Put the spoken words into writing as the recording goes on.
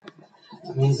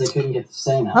That means they couldn't get the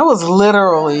same out. I was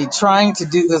literally trying to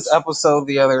do this episode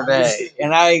the other day,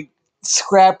 and I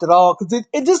scrapped it all because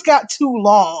it just got too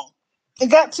long. It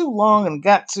got too long and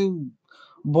got too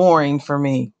boring for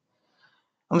me.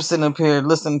 I'm sitting up here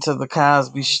listening to the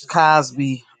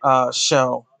Cosby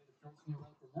show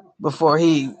before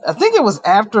I think it was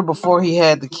after before he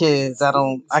had the kids.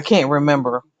 I can't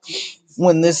remember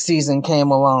when this season came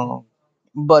along,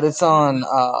 but it's on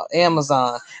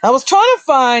Amazon. I was trying to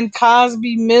find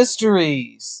Cosby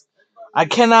Mysteries. I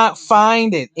cannot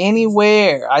find it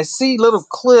anywhere. I see little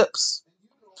clips,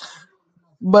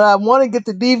 but I want to get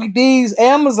the DVDs.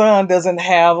 Amazon doesn't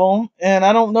have them, and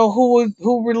I don't know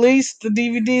who released the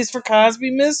DVDs for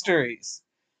Cosby Mysteries.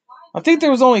 I think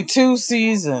there was only 2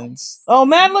 seasons. Oh,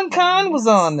 Madeline Kahn was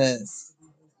on this.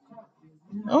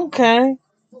 Okay.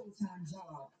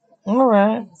 All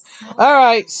right. All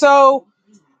right. So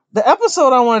the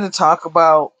episode I wanted to talk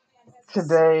about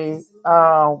today,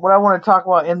 what I want to talk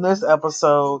about in this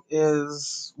episode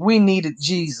is we needed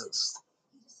Jesus.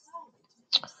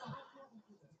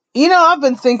 I've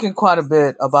been thinking quite a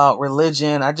bit about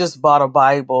religion. I just bought a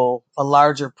Bible, a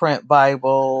larger print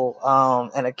Bible,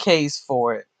 and a case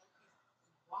for it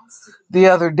the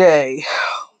other day.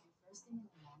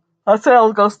 I said I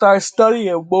was gonna start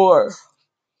studying more,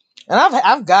 and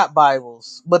I've got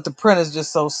Bibles, but the print is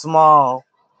just so small.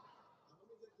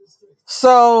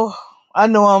 So I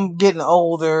know I'm getting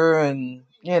older, and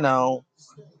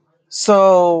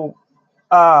so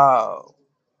uh,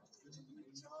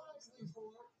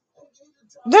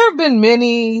 there have been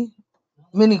many,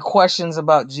 many questions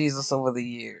about Jesus over the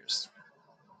years.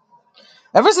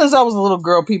 Ever since I was a little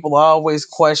girl, people always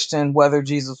questioned whether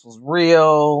Jesus was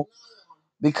real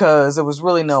because there was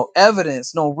really no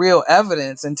evidence, no real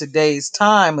evidence in today's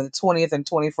time in the 20th and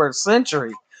 21st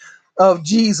century of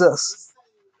Jesus.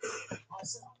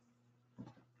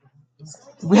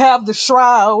 We have the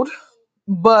shroud,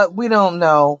 but we don't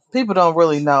know. People don't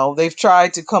really know. They've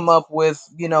tried to come up with,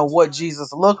 what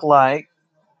Jesus looked like.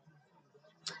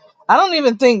 I don't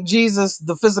even think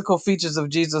the physical features of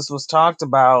Jesus was talked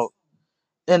about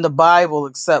in the Bible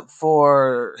except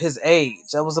for his age.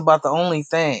 That was about the only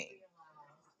thing.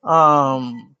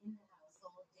 Um,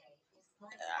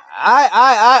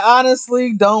 I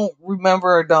honestly don't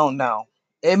remember or don't know.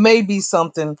 It may be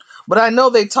something, but I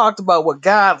know they talked about what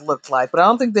God looked like, but I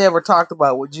don't think they ever talked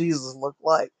about what Jesus looked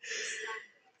like.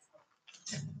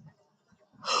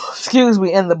 Excuse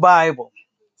me, in the Bible.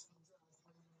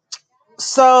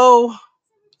 So,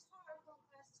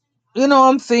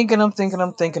 I'm thinking,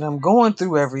 I'm going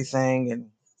through everything, and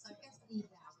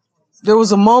there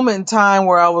was a moment in time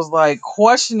where I was like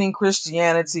questioning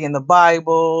Christianity and the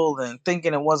Bible and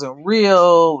thinking it wasn't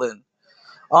real and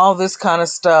all this kind of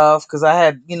stuff because I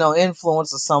had,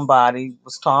 influence of somebody,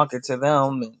 was talking to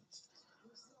them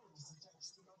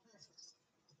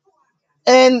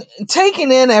and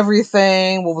taking in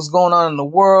everything, what was going on in the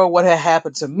world, what had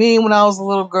happened to me when I was a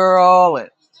little girl. And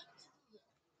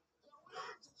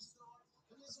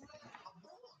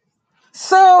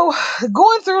so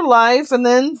going through life, and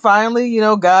then finally,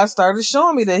 God started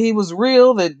showing me that he was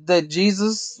real, that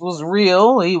Jesus was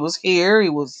real. He was here. He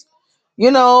was,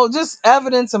 just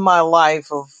evidence in my life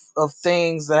of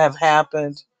things that have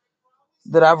happened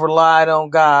that I've relied on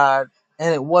God,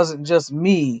 and it wasn't just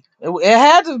me. It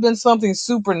had to have been something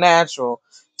supernatural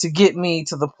to get me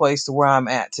to the place to where I'm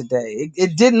at today.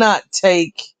 It did not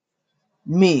take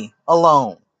me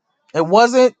alone. It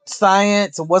wasn't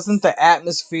science. It wasn't the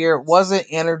atmosphere. It wasn't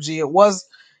energy. It was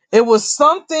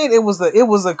something. It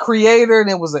was a creator, and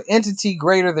it was an entity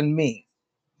greater than me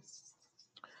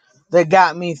that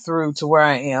got me through to where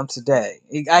I am today.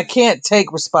 I can't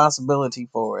take responsibility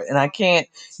for it, and I can't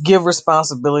give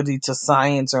responsibility to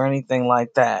science or anything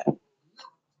like that.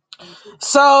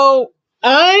 So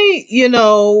I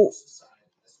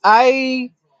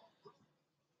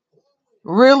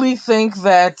really think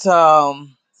that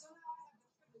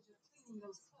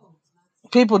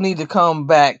people need to come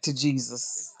back to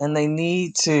Jesus, and they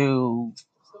need to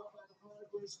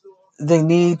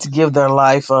give their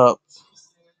life up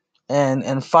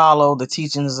and follow the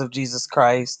teachings of Jesus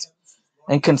Christ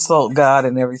and consult God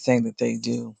in everything that they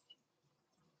do.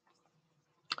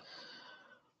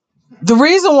 The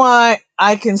reason why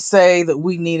I can say that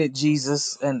we needed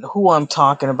Jesus and who I'm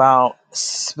talking about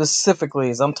specifically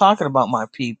is I'm talking about my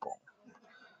people.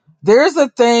 There's a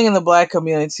thing in the Black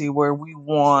community where we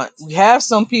have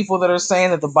some people that are saying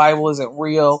that the Bible isn't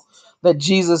real, that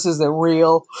Jesus isn't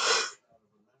real.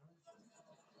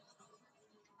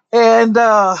 And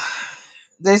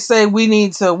they say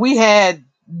we had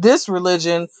this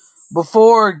religion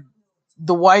before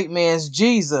the white man's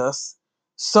Jesus.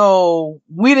 So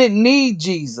we didn't need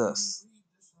Jesus.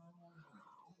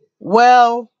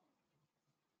 Well,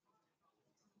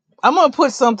 I'm going to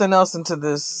put something else into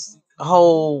this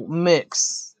whole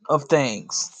mix of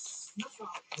things.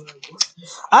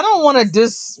 I don't want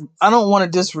to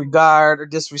disregard or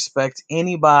disrespect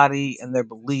anybody and their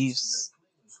beliefs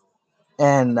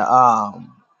and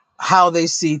how they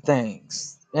see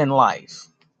things in life.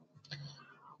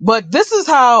 But this is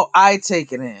how I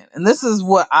take it in, and this is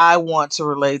what I want to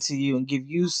relate to you and give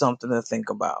you something to think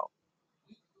about.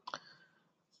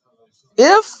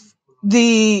 If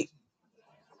the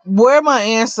where my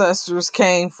ancestors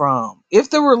came from, if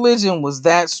the religion was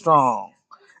that strong,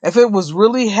 if it was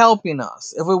really helping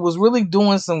us, if it was really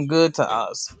doing some good to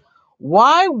us,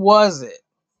 why was it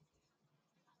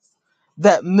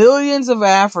that millions of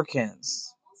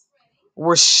Africans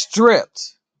were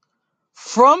stripped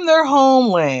from their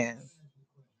homeland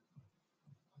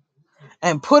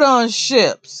and put on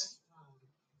ships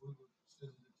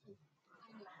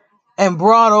and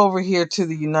brought over here to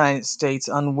the United States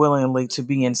unwillingly to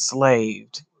be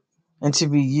enslaved and to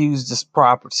be used as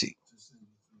property?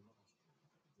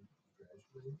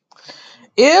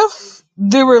 If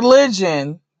the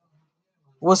religion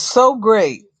was so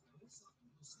great,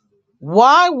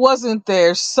 why wasn't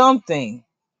there something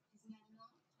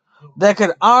that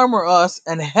could armor us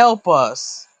and help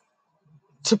us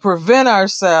to prevent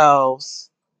ourselves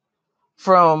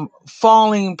from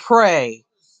falling prey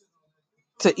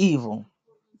to evil?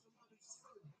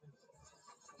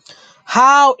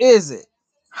 How is it?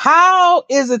 How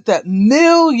is it that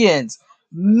millions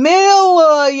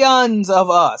of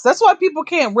us, that's why people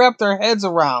can't wrap their heads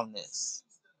around this.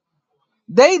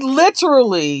 They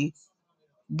literally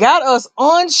got us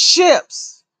on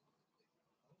ships,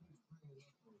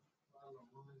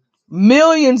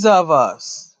 millions of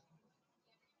us,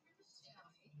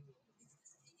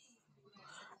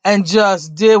 and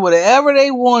just did whatever they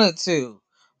wanted to.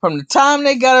 From the time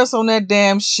they got us on that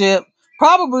damn ship,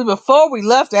 probably before we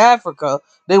left Africa,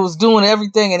 they was doing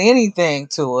everything and anything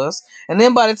to us. And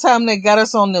then by the time they got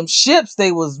us on them ships,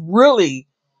 they was really,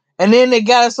 and then they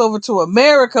got us over to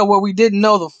America where we didn't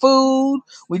know the food,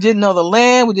 we didn't know the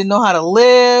land, we didn't know how to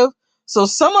live. So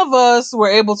some of us were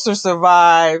able to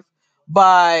survive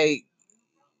by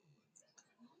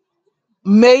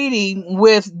mating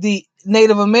with the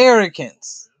Native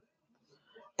Americans.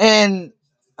 And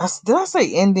did I say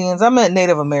Indians? I meant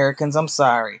Native Americans. I'm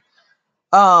sorry.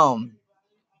 Um,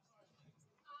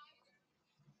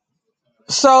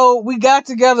 so we got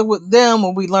together with them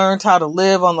and we learned how to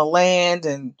live on the land,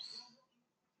 and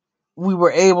we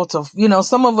were able to,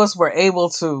 some of us were able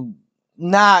to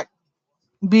not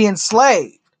be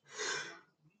enslaved.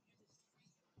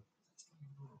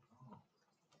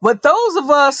 But those of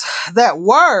us that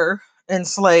were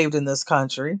enslaved in this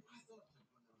country,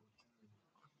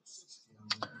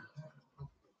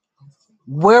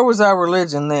 where was our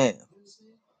religion then?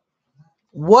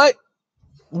 What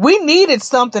we needed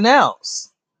something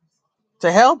else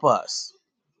to help us.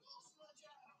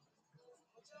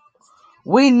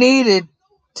 We needed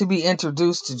to be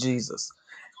introduced to Jesus.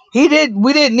 We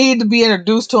didn't need to be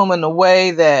introduced to him in a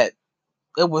way that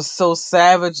it was so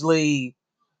savagely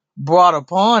brought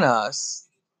upon us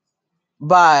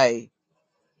by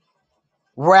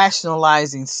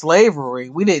rationalizing slavery.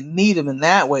 We didn't need him in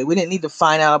that way. We didn't need to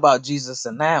find out about Jesus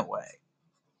in that way.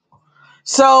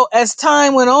 So as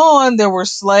time went on, there were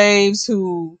slaves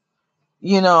who,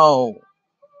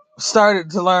 started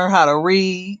to learn how to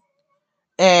read,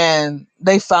 and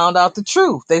they found out the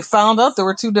truth. They found out there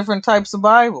were two different types of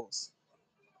Bibles.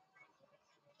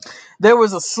 There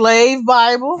was a slave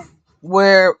Bible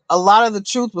where a lot of the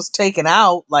truth was taken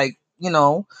out, like,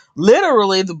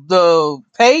 literally the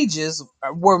pages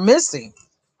were missing.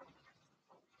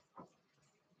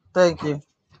 Thank you.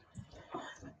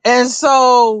 And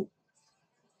so,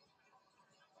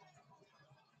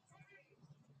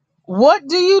 what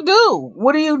do you do?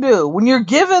 What do you do when you're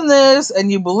given this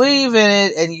and you believe in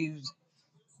it and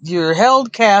you're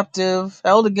held captive,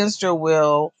 held against your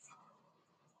will,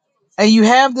 and you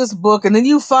have this book and then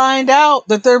you find out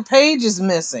that their page is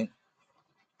missing?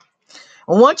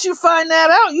 And once you find that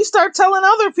out, you start telling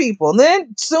other people. And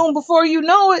then soon before you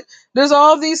know it, there's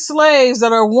all these slaves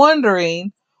that are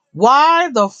wondering, why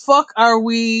the fuck are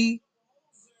we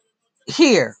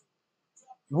here?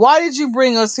 Why did you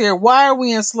bring us here? Why are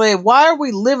we enslaved? Why are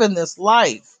we living this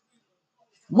life?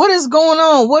 What is going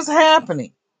on? What's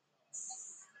happening?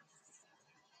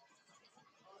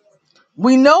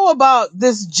 We know about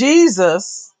this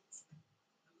Jesus.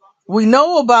 We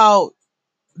know about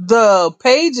the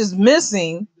pages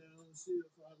missing.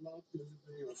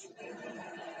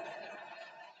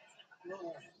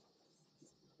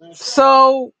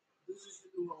 So,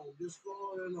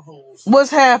 what's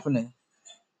happening?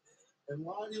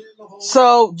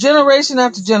 So, generation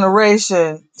after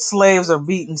generation, slaves are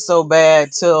beaten so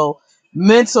bad till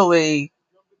mentally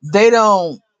they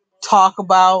don't talk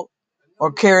about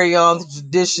or carry on the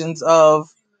traditions of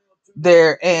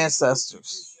their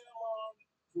ancestors.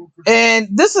 And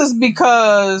this is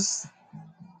because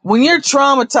when you're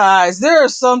traumatized, there are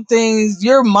some things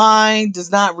your mind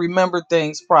does not remember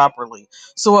things properly.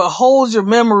 So it holds your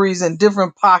memories in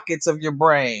different pockets of your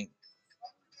brain.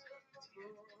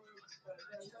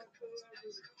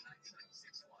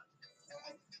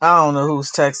 I don't know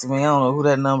who's texting me. I don't know who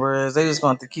that number is. They just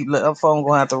going to keep letting phone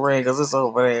going to have to ring because it's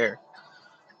over there.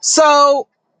 So,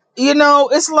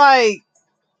 it's like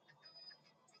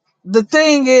the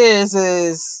thing is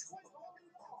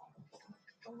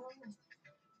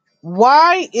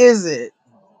why is it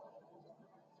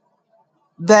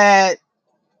that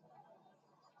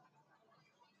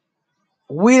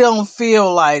we don't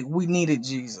feel like we needed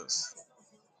Jesus?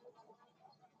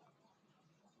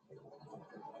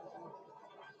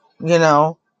 You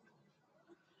know?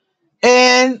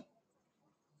 And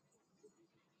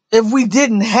if we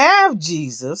didn't have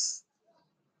Jesus,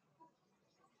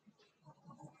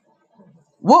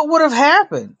 what would have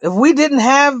happened? If we didn't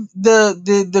have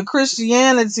the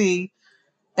Christianity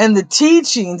and the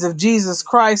teachings of Jesus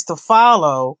Christ to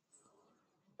follow,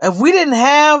 if we didn't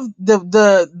have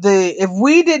the if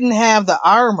we didn't have the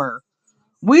armor,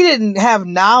 we didn't have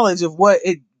knowledge of what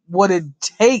it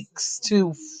takes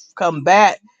to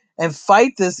combat and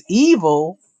fight this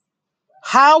evil,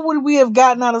 how would we have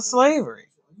gotten out of slavery?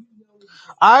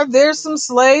 Are there some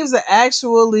slaves that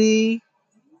actually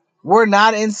were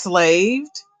not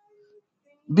enslaved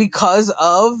because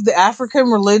of the African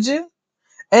religion?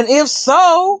 And if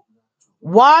so,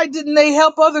 why didn't they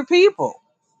help other people?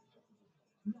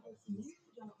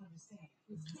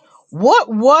 What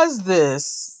was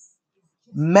this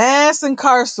mass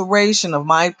incarceration of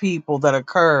my people that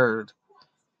occurred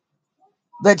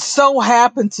that so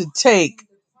happened to take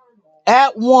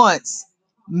at once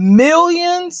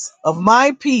millions of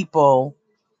my people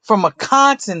from a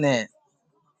continent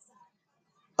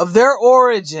of their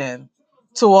origin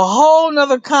to a whole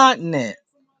nother continent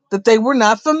that they were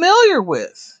not familiar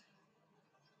with?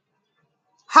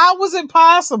 How was it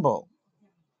possible?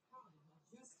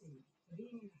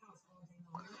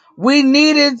 We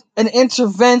needed an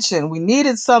intervention. We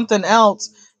needed something else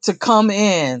to come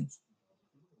in.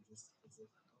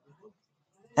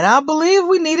 And I believe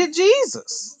we needed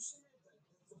Jesus.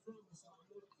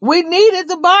 We needed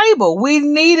the Bible. We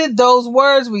needed those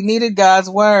words. We needed God's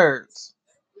words.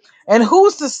 And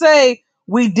who's to say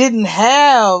we didn't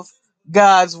have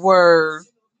God's word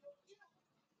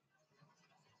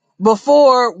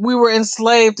before we were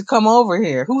enslaved to come over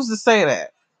here? Who's to say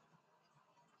that?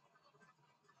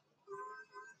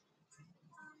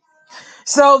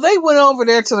 So they went over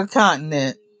there to the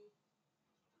continent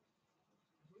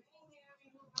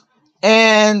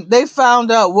and they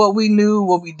found out what we knew,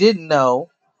 what we didn't know.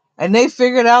 And they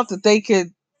figured out that they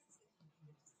could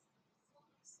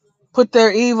put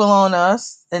their evil on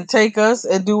us and take us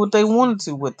and do what they wanted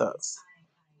to with us.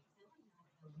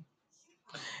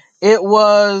 It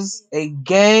was a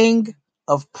gang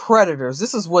of predators.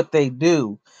 This is what they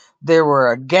do. There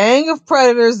were a gang of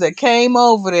predators that came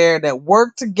over there that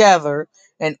worked together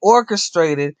and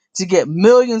orchestrated to get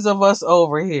millions of us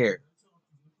over here.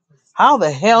 How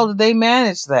the hell did they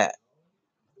manage that?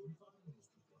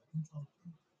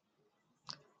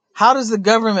 How does the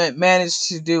government manage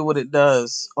to do what it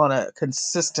does on a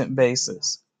consistent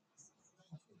basis?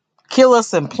 Kill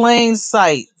us in plain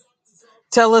sight.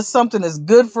 Tell us something is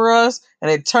good for us, and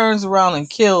it turns around and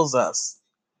kills us.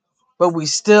 But we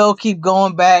still keep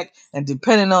going back and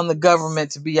depending on the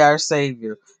government to be our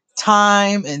savior.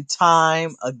 Time and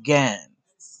time again.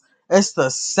 It's the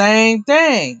same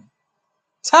thing.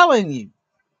 Telling you,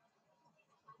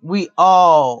 we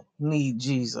all need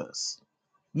Jesus.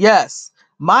 Yes,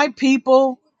 my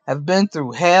people have been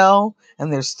through hell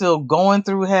and they're still going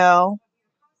through hell.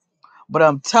 But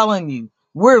I'm telling you,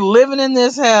 we're living in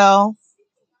this hell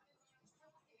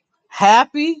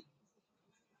happy,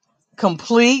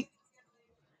 complete,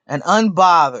 and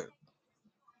unbothered.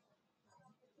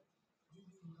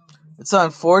 It's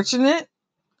unfortunate,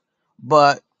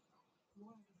 but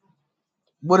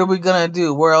what are we going to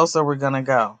do? Where else are we going to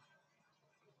go?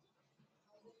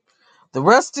 The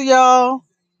rest of y'all,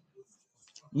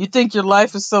 you think your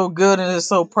life is so good and it's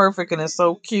so perfect and it's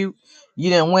so cute. You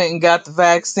done went and got the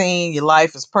vaccine. Your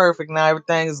life is perfect. Now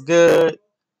everything is good.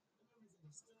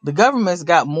 The government's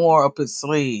got more up its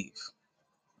sleeve.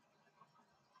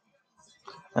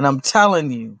 And I'm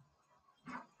telling you,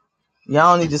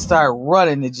 y'all need to start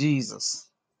running to Jesus.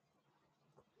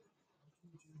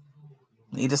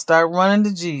 Need to start running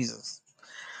to Jesus.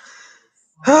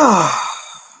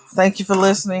 Thank you for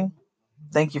listening.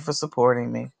 Thank you for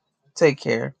supporting me. Take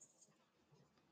care.